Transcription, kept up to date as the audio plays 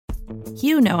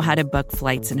You know how to book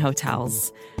flights and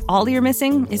hotels. All you're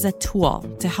missing is a tool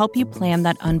to help you plan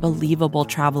that unbelievable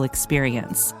travel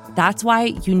experience. That's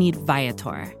why you need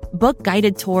Viator. Book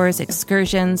guided tours,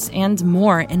 excursions, and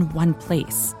more in one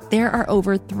place. There are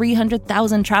over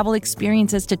 300,000 travel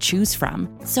experiences to choose from,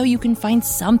 so you can find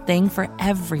something for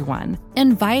everyone.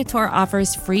 And Viator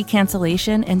offers free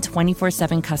cancellation and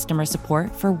 24/7 customer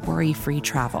support for worry-free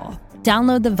travel.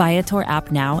 Download the Viator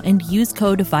app now and use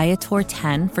code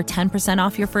Viator10 for 10%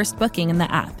 off your first booking in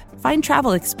the app. Find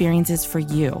travel experiences for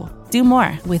you. Do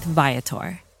more with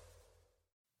Viator.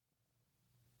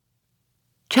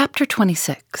 Chapter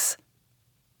 26.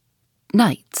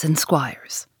 Knights and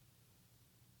Squires.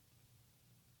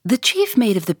 The chief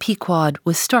mate of the Pequod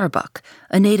was Starbuck,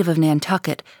 a native of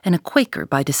Nantucket and a Quaker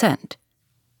by descent.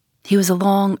 He was a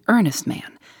long, earnest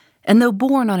man, and though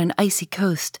born on an icy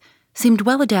coast, seemed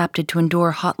well adapted to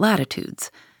endure hot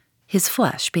latitudes, his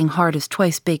flesh being hard as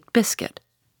twice-baked biscuit.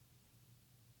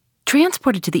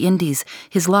 Transported to the Indies,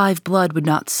 his live blood would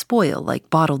not spoil like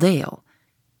bottled ale.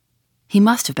 He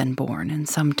must have been born in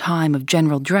some time of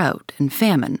general drought and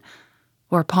famine,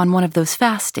 or upon one of those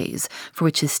fast days for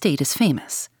which his state is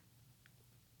famous.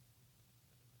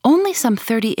 Only some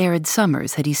 30 arid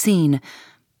summers had he seen.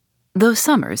 Those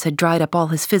summers had dried up all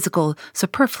his physical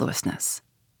superfluousness.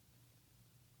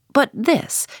 But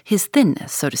this, his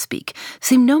thinness, so to speak,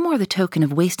 seemed no more the token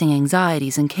of wasting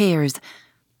anxieties and cares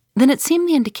than it seemed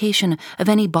the indication of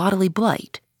any bodily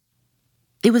blight.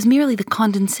 It was merely the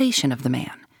condensation of the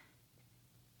man.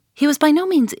 He was by no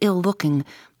means ill-looking,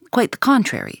 quite the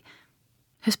contrary.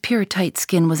 His pure tight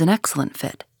skin was an excellent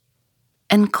fit,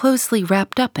 and closely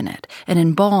wrapped up in it and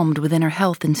embalmed with inner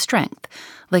health and strength,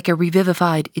 like a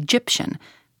revivified Egyptian,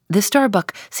 the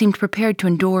Starbuck seemed prepared to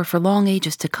endure for long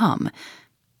ages to come,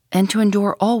 and to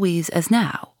endure always as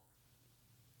now.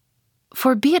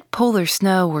 For be it polar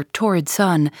snow or torrid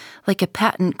sun, like a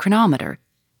patent chronometer,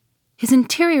 his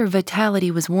interior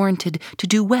vitality was warranted to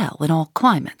do well in all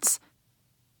climates.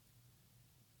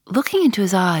 Looking into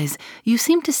his eyes, you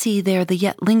seemed to see there the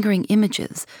yet lingering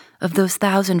images of those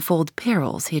thousandfold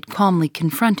perils he had calmly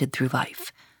confronted through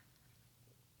life.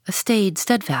 A staid,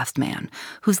 steadfast man,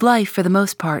 whose life, for the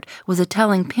most part, was a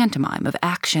telling pantomime of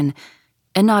action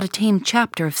and not a tame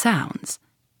chapter of sounds.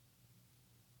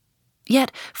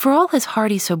 Yet, for all his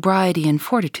hardy sobriety and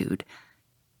fortitude,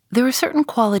 there were certain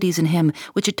qualities in him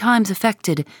which at times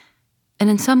affected, and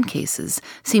in some cases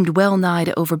seemed well nigh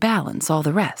to overbalance all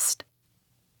the rest.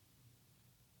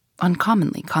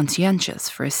 Uncommonly conscientious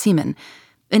for a seaman,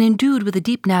 and endued with a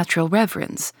deep natural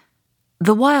reverence,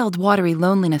 the wild, watery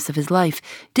loneliness of his life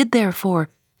did therefore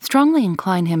strongly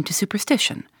incline him to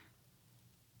superstition.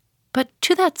 But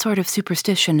to that sort of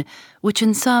superstition which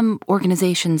in some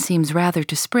organizations seems rather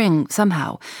to spring,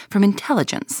 somehow, from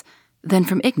intelligence than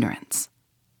from ignorance.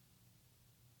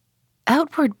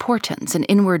 Outward portents and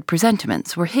inward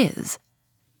presentiments were his,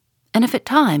 and if at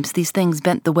times these things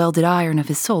bent the welded iron of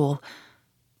his soul,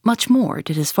 much more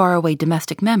did his faraway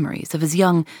domestic memories of his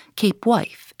young Cape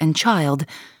wife and child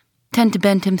tend to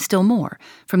bend him still more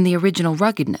from the original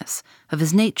ruggedness of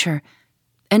his nature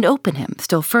and open him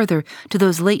still further to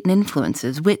those latent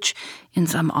influences which, in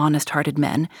some honest-hearted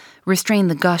men, restrain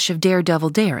the gush of daredevil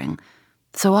daring,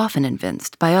 so often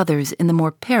evinced by others in the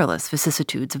more perilous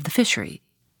vicissitudes of the fishery.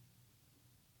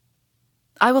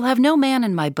 "I will have no man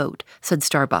in my boat," said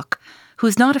Starbuck, "who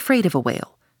is not afraid of a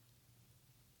whale."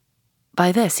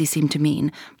 By this he seemed to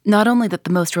mean not only that the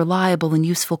most reliable and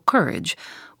useful courage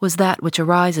was that which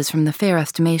arises from the fair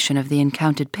estimation of the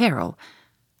encountered peril,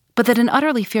 but that an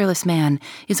utterly fearless man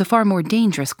is a far more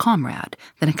dangerous comrade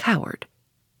than a coward.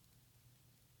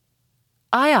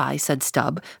 "Aye, aye," said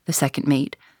Stubb, the second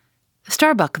mate.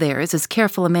 "Starbuck there is as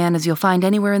careful a man as you'll find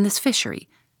anywhere in this fishery."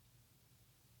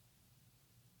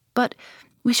 But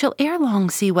we shall ere long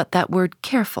see what that word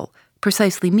careful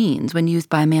precisely means when used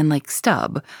by a man like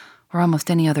Stubb, or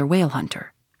almost any other whale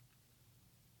hunter.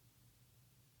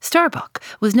 Starbuck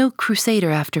was no crusader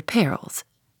after perils.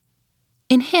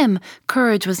 In him,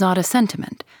 courage was not a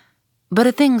sentiment, but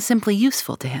a thing simply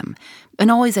useful to him,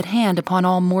 and always at hand upon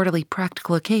all mortally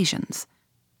practical occasions.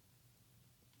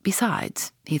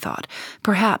 Besides, he thought,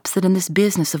 perhaps that in this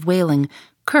business of whaling,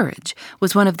 courage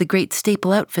was one of the great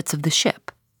staple outfits of the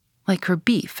ship, like her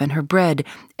beef and her bread,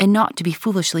 and not to be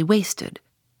foolishly wasted.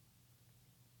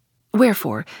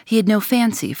 Wherefore, he had no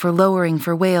fancy for lowering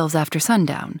for whales after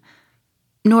sundown,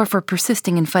 nor for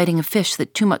persisting in fighting a fish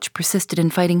that too much persisted in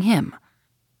fighting him.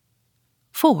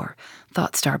 For,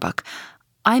 thought Starbuck,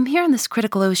 I am here in this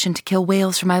critical ocean to kill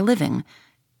whales for my living,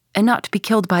 and not to be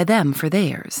killed by them for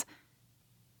theirs.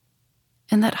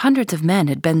 And that hundreds of men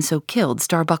had been so killed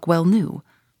Starbuck well knew.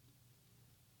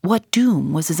 What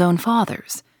doom was his own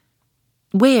father's?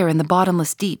 Where in the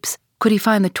bottomless deeps could he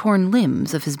find the torn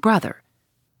limbs of his brother?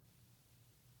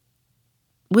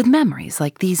 With memories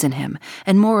like these in him,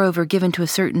 and moreover given to a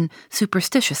certain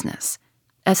superstitiousness,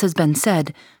 as has been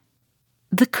said,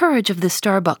 the courage of this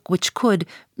Starbuck, which could,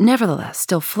 nevertheless,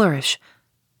 still flourish,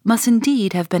 must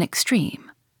indeed have been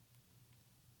extreme.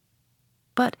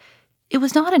 But it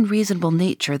was not in reasonable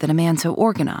nature that a man so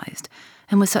organized,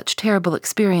 and with such terrible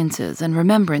experiences and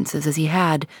remembrances as he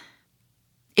had,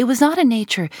 it was not in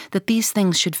nature that these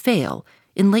things should fail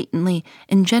in latently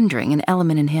engendering an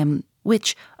element in him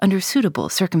which, under suitable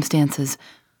circumstances,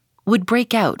 would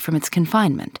break out from its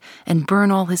confinement and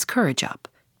burn all his courage up.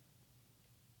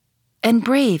 And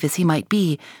brave as he might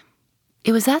be,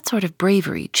 it was that sort of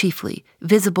bravery, chiefly,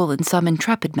 visible in some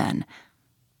intrepid men,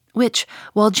 which,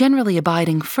 while generally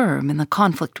abiding firm in the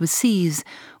conflict with seas,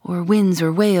 or winds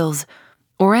or whales,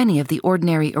 or any of the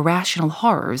ordinary irrational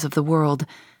horrors of the world,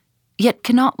 yet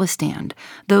cannot withstand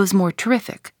those more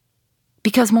terrific,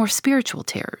 because more spiritual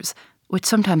terrors, which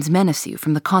sometimes menace you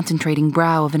from the concentrating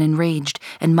brow of an enraged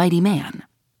and mighty man.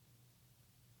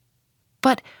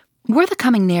 But were the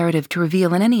coming narrative to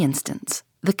reveal in any instance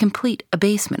the complete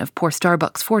abasement of poor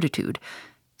Starbuck's fortitude,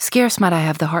 scarce might I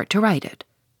have the heart to write it.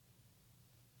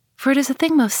 For it is a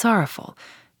thing most sorrowful,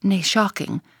 nay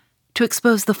shocking, to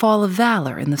expose the fall of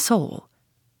valor in the soul.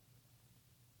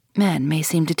 Men may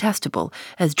seem detestable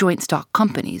as joint-stock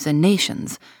companies and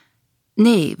nations.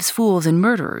 Knaves, fools, and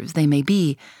murderers they may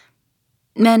be.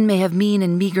 Men may have mean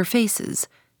and meager faces.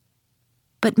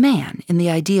 But man, in the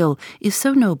ideal, is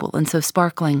so noble and so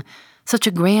sparkling, such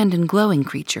a grand and glowing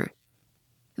creature,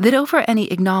 that over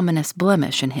any ignominious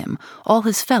blemish in him all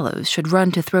his fellows should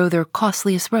run to throw their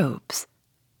costliest robes.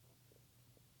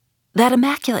 That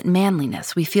immaculate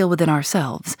manliness we feel within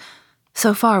ourselves,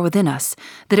 so far within us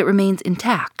that it remains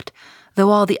intact, though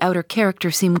all the outer character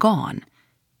seem gone,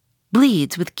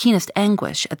 bleeds with keenest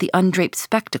anguish at the undraped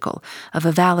spectacle of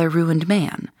a valor-ruined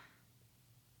man.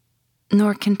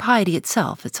 Nor can piety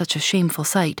itself, at such a shameful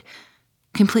sight,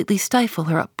 completely stifle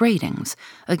her upbraidings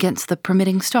against the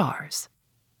permitting stars.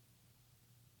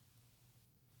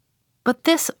 But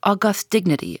this august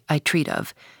dignity I treat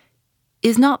of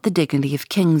is not the dignity of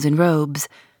kings in robes,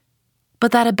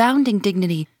 but that abounding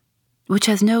dignity which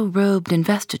has no robed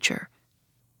investiture.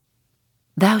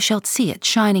 Thou shalt see it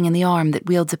shining in the arm that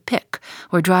wields a pick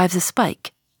or drives a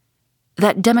spike,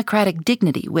 that democratic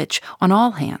dignity which, on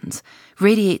all hands,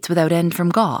 radiates without end from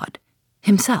God,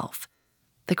 himself,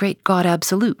 the great God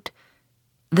absolute,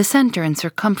 the center and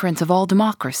circumference of all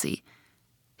democracy,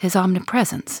 his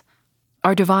omnipresence,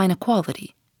 our divine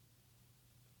equality.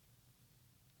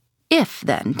 If,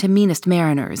 then, to meanest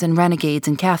mariners and renegades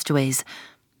and castaways,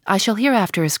 I shall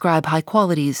hereafter ascribe high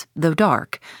qualities, though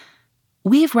dark,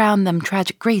 weave round them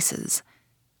tragic graces.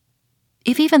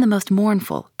 If even the most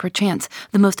mournful, perchance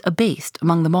the most abased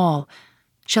among them all,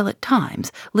 shall at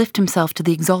times lift himself to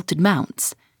the exalted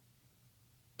mounts,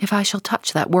 if I shall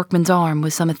touch that workman's arm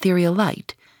with some ethereal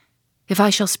light, if I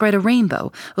shall spread a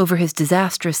rainbow over his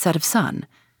disastrous set of sun,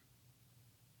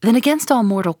 then against all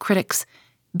mortal critics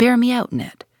bear me out in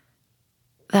it,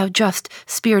 thou just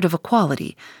spirit of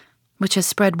equality, which has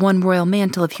spread one royal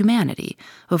mantle of humanity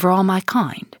over all my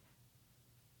kind.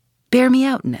 Bear me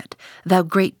out in it, thou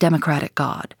great democratic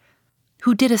God,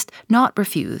 who didst not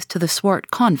refuse to the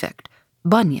swart convict,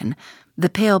 Bunyan, the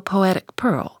pale poetic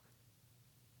pearl.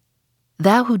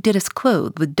 Thou who didst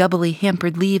clothe with doubly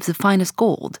hampered leaves of finest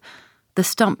gold the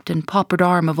stumped and paupered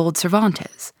arm of old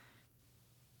Cervantes.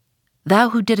 Thou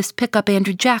who didst pick up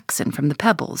Andrew Jackson from the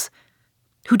pebbles,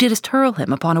 who didst hurl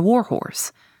him upon a war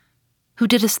horse, who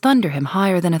didst thunder him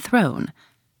higher than a throne.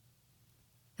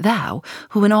 Thou,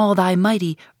 who in all thy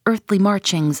mighty earthly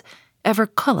marchings ever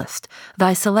cullest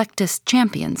thy selectest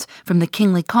champions from the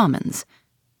kingly commons,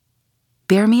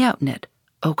 bear me out in it,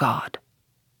 O God.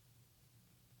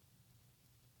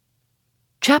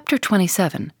 Chapter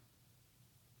 27.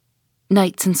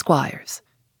 Knights and Squires.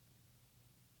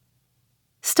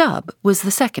 Stubb was the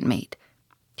second mate.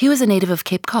 He was a native of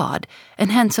Cape Cod,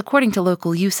 and hence, according to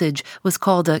local usage, was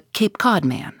called a Cape Cod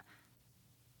man.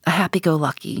 A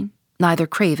happy-go-lucky, neither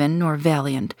craven nor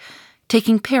valiant,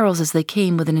 taking perils as they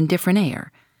came with an indifferent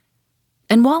air,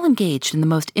 and while engaged in the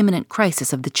most imminent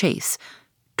crisis of the chase,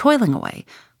 toiling away,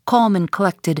 calm and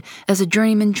collected as a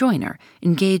journeyman joiner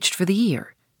engaged for the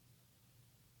year.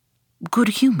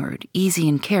 Good-humored, easy,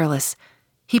 and careless,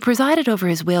 he presided over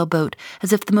his whaleboat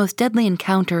as if the most deadly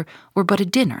encounter were but a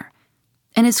dinner,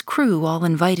 and his crew all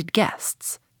invited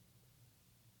guests.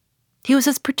 He was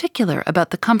as particular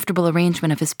about the comfortable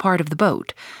arrangement of his part of the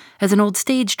boat as an old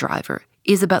stage driver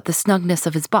is about the snugness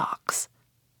of his box.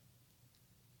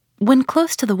 When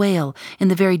close to the whale, in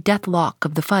the very deathlock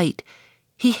of the fight,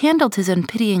 he handled his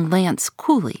unpitying lance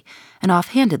coolly and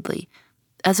offhandedly,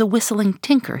 as a whistling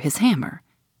tinker his hammer.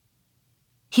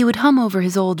 He would hum over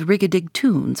his old rig-a-dig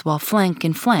tunes while flank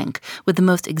in flank with the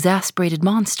most exasperated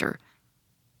monster.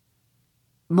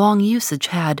 Long usage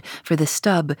had, for this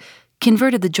Stubb,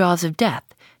 converted the jaws of death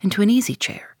into an easy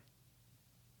chair.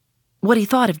 What he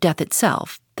thought of death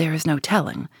itself, there is no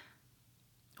telling.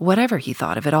 Whatever he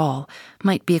thought of it all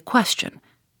might be a question.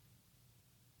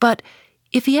 But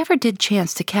if he ever did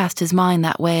chance to cast his mind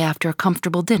that way after a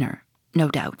comfortable dinner, no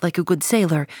doubt, like a good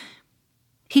sailor,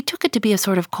 he took it to be a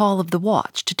sort of call of the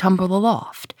watch to tumble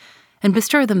aloft and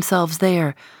bestir themselves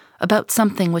there about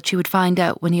something which he would find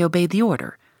out when he obeyed the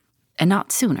order, and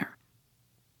not sooner.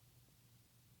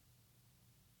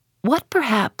 What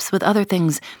perhaps, with other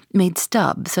things, made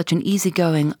Stubb such an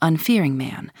easygoing, unfearing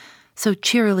man, so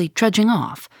cheerily trudging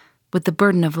off, with the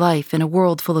burden of life in a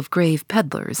world full of grave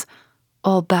peddlers,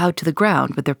 all bowed to the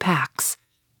ground with their packs?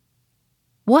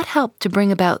 What helped to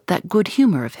bring about that good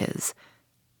humor of his?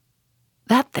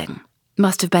 That thing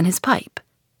must have been his pipe.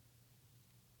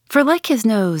 For like his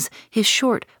nose, his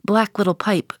short, black little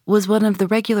pipe was one of the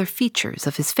regular features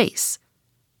of his face.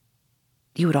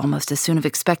 You would almost as soon have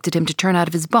expected him to turn out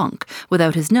of his bunk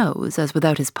without his nose as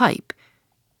without his pipe.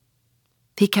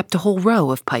 He kept a whole row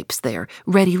of pipes there,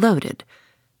 ready loaded,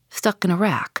 stuck in a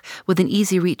rack within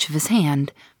easy reach of his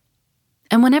hand,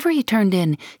 and whenever he turned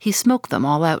in, he smoked them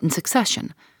all out in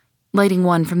succession, lighting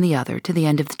one from the other to the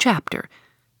end of the chapter,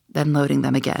 then loading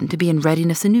them again to be in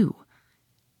readiness anew.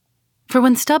 For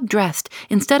when Stubb dressed,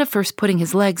 instead of first putting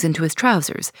his legs into his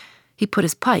trousers, he put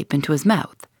his pipe into his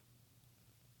mouth.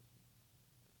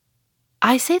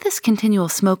 I say this continual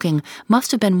smoking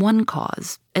must have been one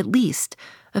cause, at least,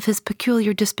 of his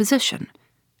peculiar disposition.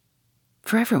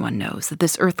 For everyone knows that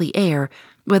this earthly air,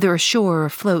 whether ashore or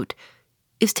afloat,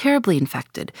 is terribly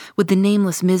infected with the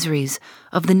nameless miseries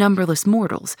of the numberless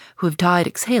mortals who have died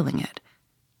exhaling it.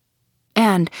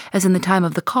 And, as in the time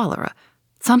of the cholera,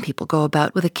 some people go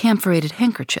about with a camphorated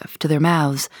handkerchief to their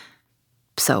mouths.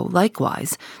 So,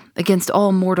 likewise, against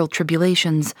all mortal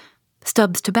tribulations,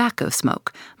 Stubb's tobacco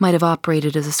smoke might have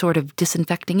operated as a sort of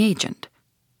disinfecting agent.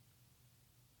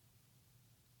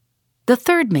 The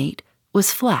third mate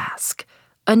was Flask,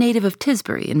 a native of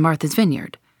Tisbury in Martha's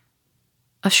Vineyard.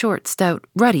 A short, stout,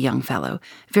 ruddy young fellow,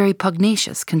 very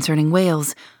pugnacious concerning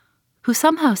whales, who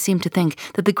somehow seemed to think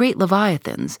that the great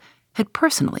leviathans had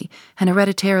personally and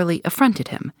hereditarily affronted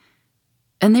him,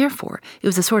 and therefore it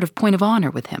was a sort of point of honor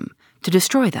with him to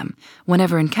destroy them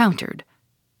whenever encountered.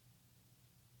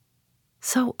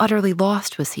 So utterly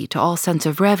lost was he to all sense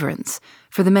of reverence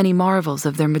for the many marvels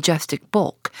of their majestic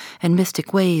bulk and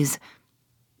mystic ways,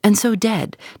 and so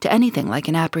dead to anything like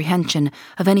an apprehension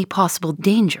of any possible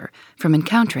danger from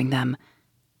encountering them,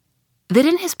 that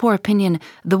in his poor opinion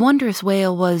the wondrous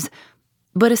whale was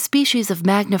but a species of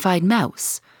magnified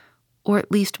mouse, or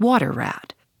at least water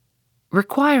rat,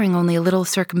 requiring only a little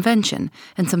circumvention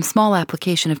and some small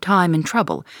application of time and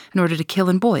trouble in order to kill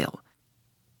and boil.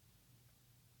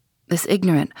 This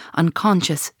ignorant,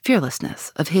 unconscious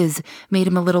fearlessness of his made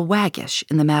him a little waggish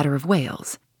in the matter of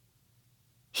whales.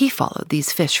 He followed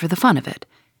these fish for the fun of it,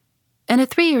 and a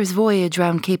 3 years' voyage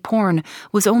round Cape Horn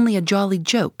was only a jolly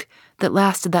joke that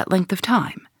lasted that length of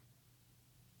time.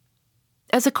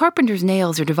 As a carpenter's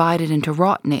nails are divided into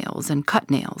wrought nails and cut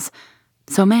nails,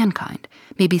 so mankind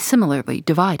may be similarly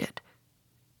divided.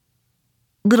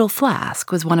 Little Flask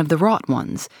was one of the wrought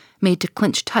ones, made to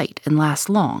clinch tight and last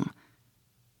long.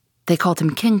 They called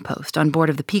him King Post on board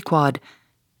of the Pequod,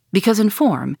 because in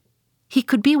form he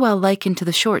could be well likened to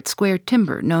the short square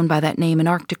timber known by that name in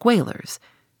Arctic whalers,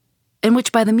 and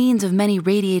which by the means of many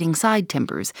radiating side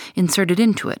timbers inserted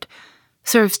into it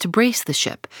serves to brace the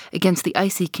ship against the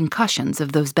icy concussions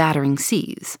of those battering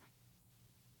seas.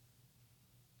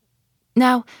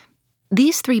 Now,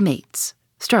 these 3 mates,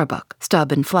 Starbuck,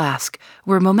 Stubb, and Flask,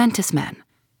 were momentous men.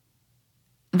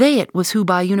 They it was who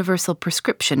by universal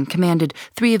prescription commanded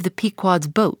 3 of the Pequod's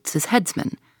boats as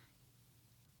headsmen.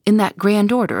 In that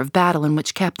grand order of battle in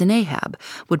which Captain Ahab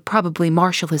would probably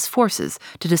marshal his forces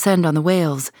to descend on the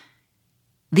whales,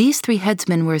 these 3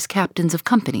 headsmen were as captains of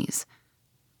companies.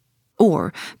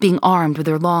 Or, being armed with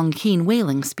their long, keen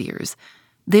whaling spears,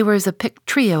 they were as a picked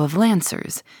trio of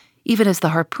lancers, even as the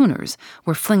harpooners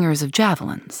were flingers of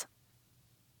javelins.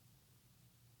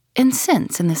 And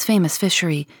since, in this famous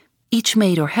fishery, each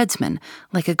mate or headsman,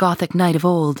 like a Gothic knight of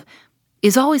old,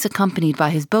 is always accompanied by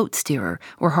his boat steerer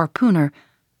or harpooner,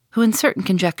 who in certain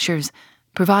conjectures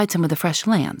provides him with a fresh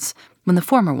lance when the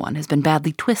former one has been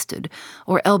badly twisted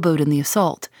or elbowed in the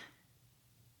assault,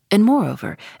 and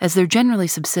moreover, as there generally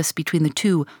subsists between the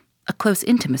two a close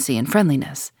intimacy and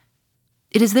friendliness,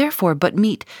 it is therefore but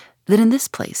meet that in this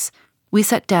place we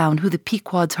set down who the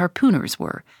Pequod's harpooners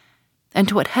were, and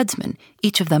to what headsman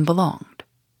each of them belonged.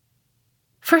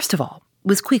 First of all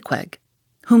was Queequeg,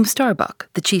 whom Starbuck,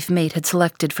 the chief mate, had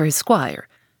selected for his squire,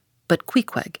 but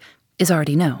Queequeg is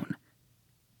already known.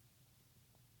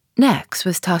 Next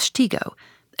was Tashtego,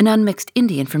 an unmixed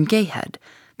Indian from Gayhead,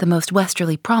 the most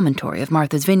westerly promontory of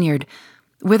Martha's Vineyard,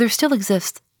 where there still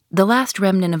exists the last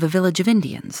remnant of a village of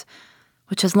Indians,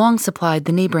 which has long supplied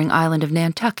the neighboring island of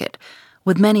Nantucket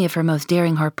with many of her most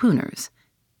daring harpooners.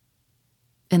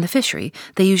 In the fishery,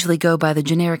 they usually go by the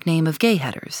generic name of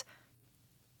Gayheaders.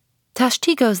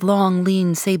 Tashtego's long,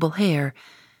 lean, sable hair,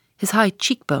 his high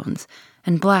cheekbones,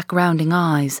 and black rounding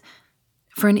eyes,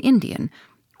 for an Indian,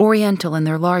 oriental in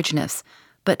their largeness,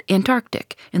 but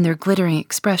Antarctic in their glittering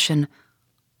expression,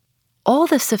 all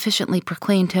this sufficiently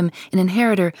proclaimed him an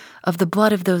inheritor of the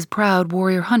blood of those proud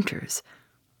warrior hunters,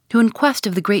 who in quest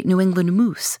of the great New England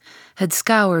moose had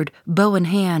scoured, bow in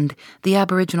hand, the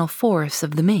aboriginal forests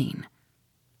of the Maine.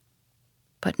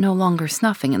 But no longer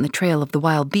snuffing in the trail of the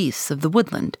wild beasts of the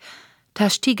woodland,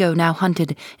 Tashtego now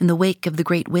hunted in the wake of the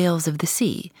great whales of the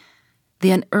sea,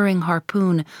 the unerring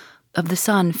harpoon of the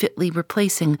sun fitly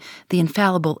replacing the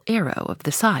infallible arrow of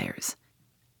the sires.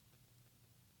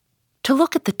 To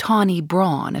look at the tawny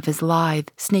brawn of his lithe,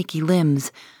 snaky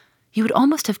limbs, you would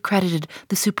almost have credited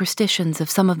the superstitions of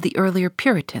some of the earlier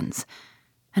Puritans,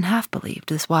 and half believed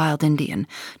this wild Indian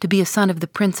to be a son of the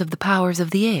Prince of the Powers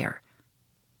of the Air.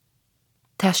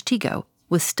 Tashtego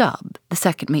was Stubb, the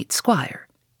second mate's squire.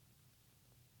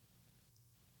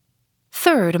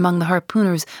 Third among the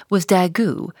harpooners was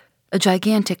Daggoo, a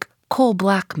gigantic,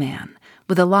 coal-black man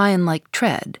with a lion-like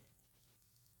tread.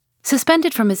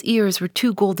 Suspended from his ears were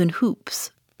two golden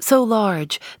hoops, so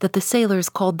large that the sailors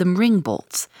called them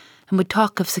ring-bolts and would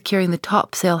talk of securing the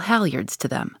topsail halyards to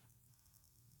them.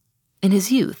 In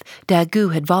his youth,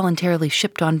 Daggoo had voluntarily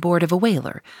shipped on board of a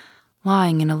whaler,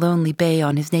 lying in a lonely bay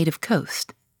on his native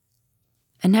coast.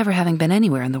 And never having been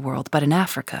anywhere in the world but in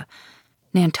Africa,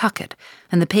 Nantucket,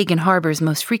 and the pagan harbors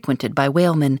most frequented by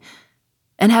whalemen,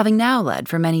 and having now led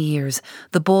for many years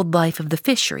the bold life of the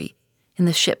fishery, in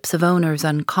the ships of owners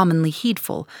uncommonly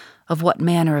heedful of what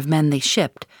manner of men they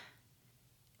shipped,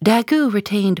 Daggoo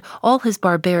retained all his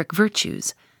barbaric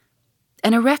virtues,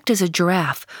 and erect as a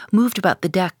giraffe moved about the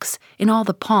decks in all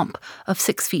the pomp of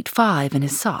 6'5" in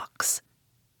his socks.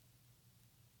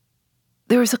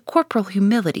 There was a corporal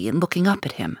humility in looking up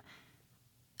at him,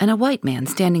 and a white man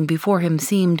standing before him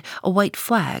seemed a white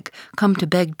flag come to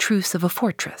beg truce of a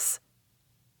fortress.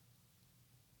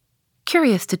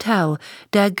 Curious to tell,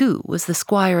 Daggoo was the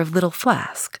squire of Little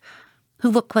Flask, who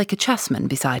looked like a chessman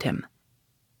beside him.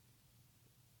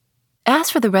 As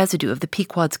for the residue of the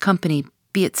Pequod's company,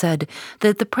 be it said that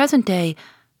at the present day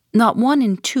not 1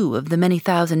 in 2 of the many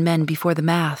thousand men before the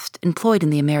mast employed in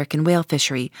the American whale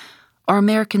fishery are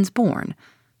Americans born,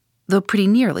 though pretty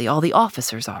nearly all the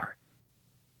officers are.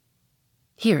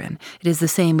 Herein it is the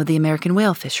same with the American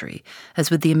whale fishery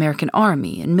as with the American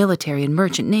army and military and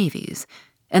merchant navies,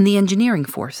 and the engineering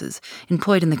forces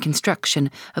employed in the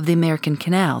construction of the American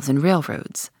canals and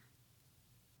railroads.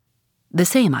 The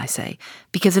same, I say,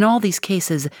 because in all these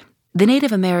cases the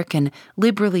Native American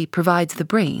liberally provides the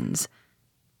brains,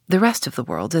 the rest of the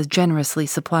world as generously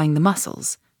supplying the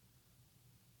muscles.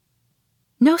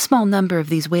 No small number of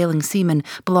these whaling seamen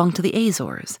belong to the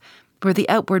Azores, where the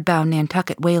outward-bound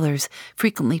Nantucket whalers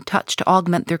frequently touch to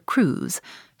augment their crews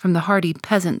from the hardy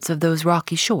peasants of those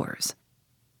rocky shores.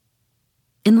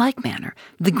 In like manner,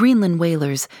 the Greenland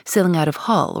whalers sailing out of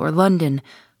Hull or London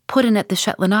put in at the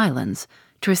Shetland Islands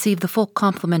to receive the full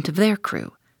complement of their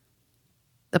crew.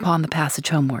 Upon the passage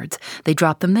homewards, they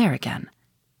drop them there again.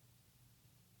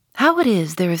 How it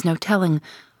is there is no telling,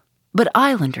 but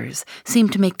islanders seem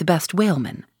to make the best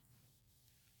whalemen.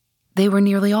 They were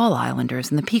nearly all islanders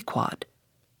in the Pequod.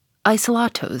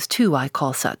 Isolatos, too, I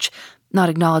call such, not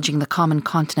acknowledging the common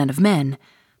continent of men,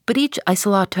 but each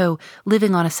isolato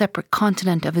living on a separate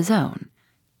continent of his own,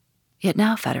 yet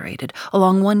now federated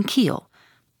along one keel.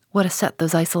 What a set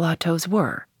those isolatos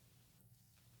were.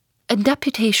 A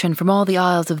deputation from all the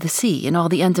isles of the sea and all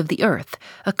the ends of the earth,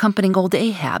 accompanying old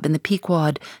Ahab in the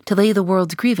Pequod to lay the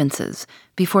world's grievances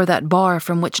before that bar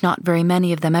from which not very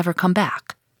many of them ever come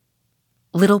back.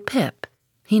 Little Pip,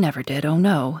 he never did, oh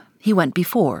no, he went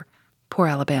before, poor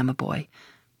Alabama boy.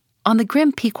 On the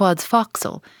grim Pequod's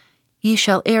forecastle, ye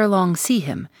shall ere long see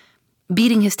him,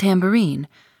 beating his tambourine,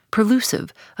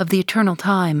 prelusive of the eternal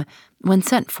time, when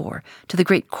sent for, to the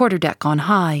great quarter-deck on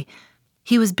high,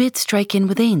 he was bid strike in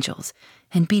with angels,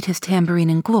 and beat his tambourine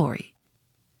in glory.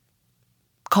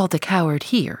 Called a coward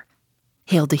here,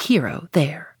 hailed a hero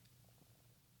there.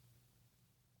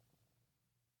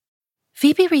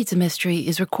 Phoebe Reads a Mystery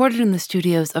is recorded in the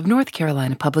studios of North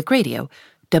Carolina Public Radio,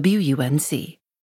 WUNC.